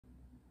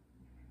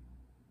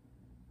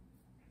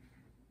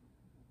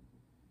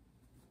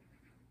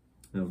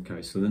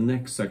Okay, so the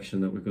next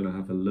section that we're going to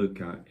have a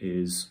look at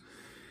is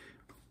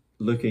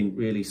looking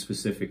really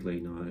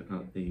specifically now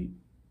at the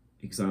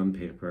exam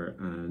paper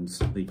and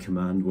the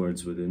command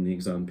words within the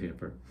exam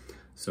paper.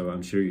 So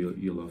I'm sure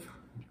you'll have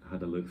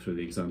had a look through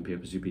the exam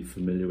papers, you'll be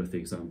familiar with the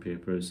exam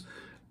papers,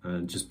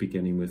 and just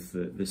beginning with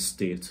the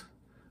state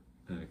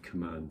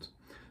command.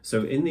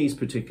 So in these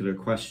particular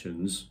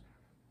questions,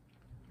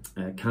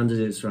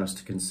 candidates are asked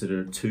to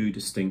consider two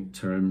distinct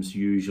terms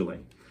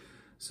usually.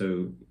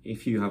 So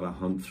if you have a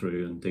hunt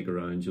through and dig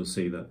around, you'll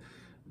see that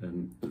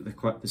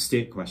the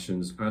state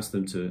questions ask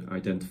them to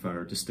identify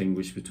or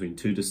distinguish between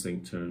two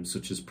distinct terms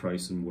such as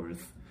price and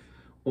worth,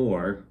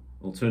 or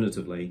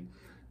alternatively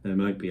they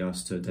might be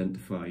asked to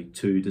identify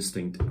two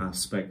distinct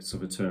aspects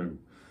of a term.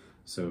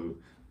 So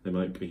they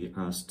might be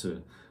asked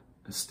to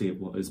state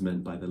what is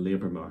meant by the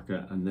labour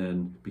market, and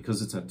then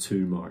because it's a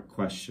 2-mark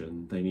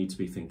question, they need to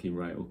be thinking,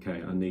 right,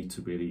 okay, I need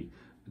to really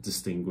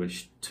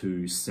distinguish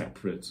two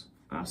separate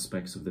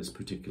aspects of this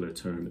particular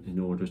term in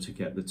order to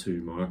get the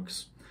 2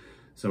 marks.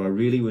 So I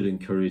really would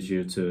encourage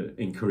you to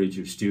encourage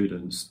your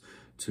students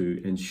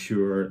to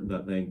ensure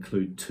that they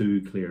include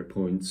 2 clear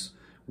points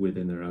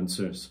within their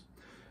answers.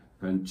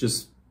 And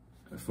just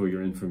for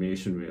your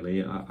information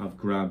really, I've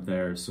grabbed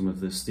there some of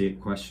the state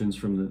questions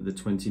from the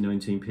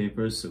 2019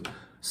 papers. So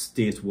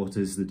state what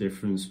is the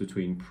difference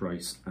between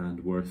price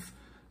and worth.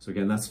 So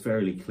again, that's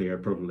fairly clear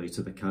probably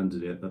to the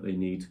candidate that they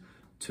need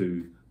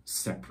 2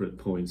 separate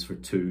points for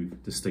 2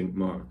 distinct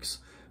marks.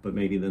 But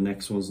maybe the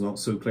next one's not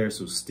so clear,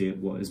 so state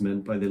what is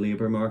meant by the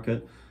labour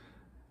market.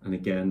 And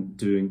again,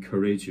 do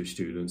encourage your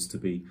students to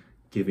be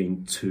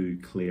giving 2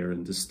 clear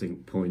and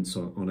distinct points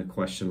on a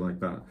question like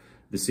that.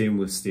 The same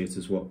with state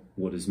as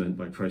what is meant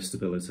by price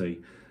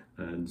stability,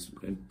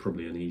 and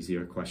probably an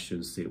easier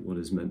question, state what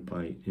is meant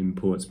by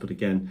imports. But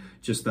again,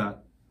 just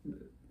that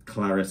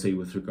clarity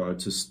with regard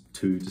to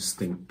 2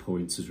 distinct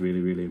points is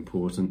really, really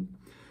important.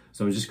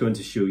 So I'm just going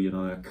to show you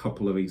now a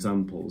couple of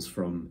examples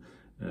from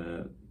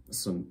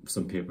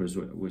some papers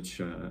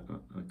which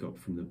I got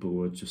from the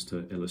board, just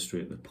to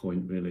illustrate the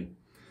point really.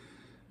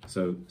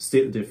 So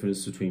state the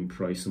difference between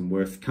price and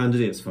worth.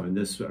 Candidates found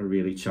this a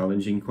really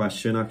challenging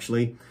question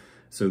actually.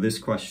 So this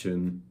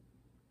question,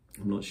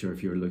 I'm not sure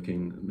if you're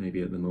looking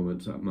maybe at the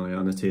moment at my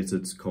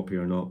annotated copy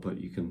or not,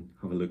 but you can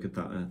have a look at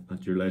that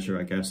at your leisure,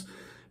 I guess.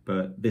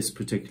 But this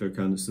particular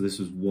candidate, so this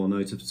was 1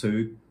 out of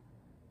 2.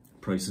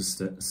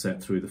 Prices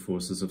set through the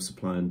forces of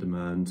supply and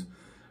demand,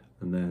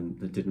 and then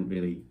they didn't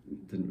really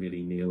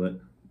nail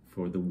it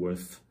for the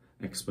worth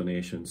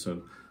explanation.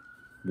 So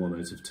 1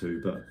 out of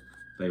 2, but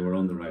they were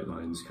on the right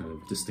lines, kind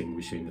of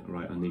distinguishing,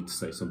 right, I need to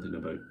say something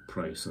about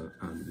price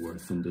and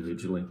worth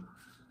individually.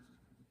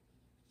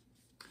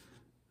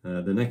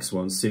 The next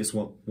one states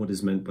what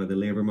is meant by the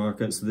labour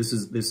market. So this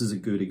is a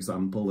good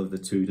example of the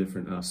 2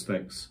 different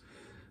aspects.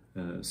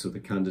 So the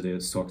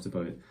candidates talked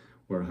about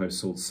where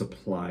households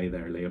supply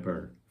their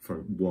labour for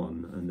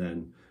one, and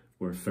then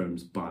where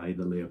firms buy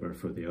the labour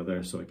for the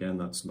other. So again,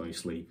 that's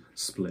nicely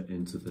split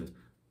into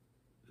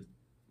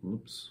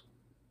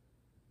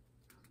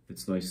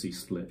it's nicely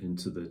split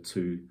into the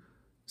 2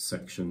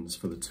 sections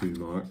for the 2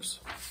 marks.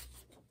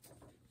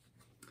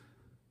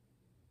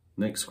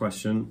 Next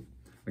question.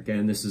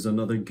 Again, this is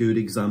another good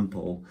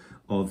example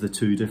of the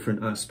 2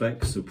 different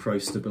aspects, so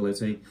price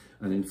stability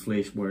and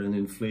inflation, where an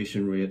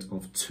inflation rate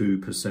of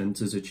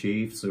 2% is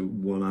achieved, so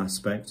one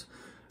aspect.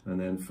 And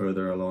then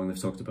further along, they've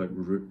talked about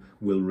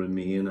will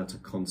remain at a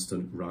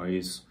constant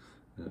rise.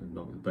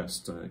 Not the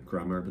best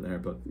grammar there,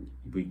 but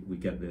we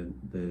get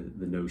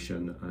the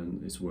notion,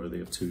 and it's worthy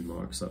of 2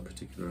 marks, that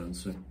particular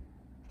answer.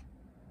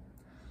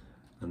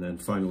 And then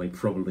finally,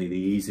 probably the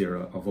easier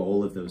of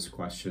all of those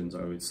questions,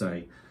 I would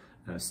say,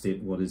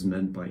 state what is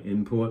meant by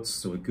imports.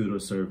 So a good or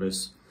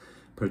service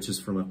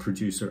purchased from a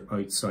producer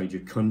outside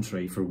your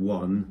country for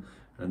one,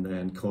 and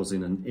then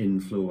causing an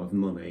inflow of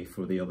money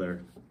for the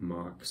other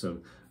mark. So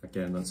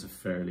again, that's a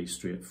fairly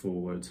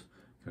straightforward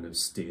kind of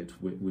state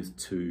with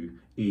 2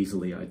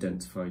 easily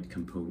identified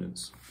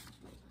components.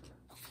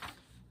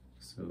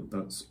 So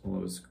that's all I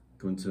was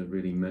going to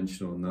really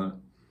mention on that.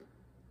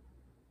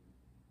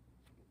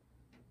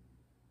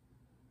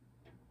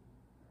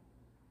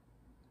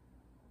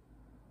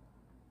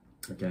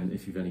 Again,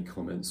 if you've any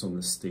comments on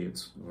the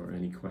state or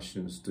any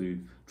questions,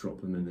 do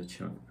drop them in the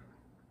chat.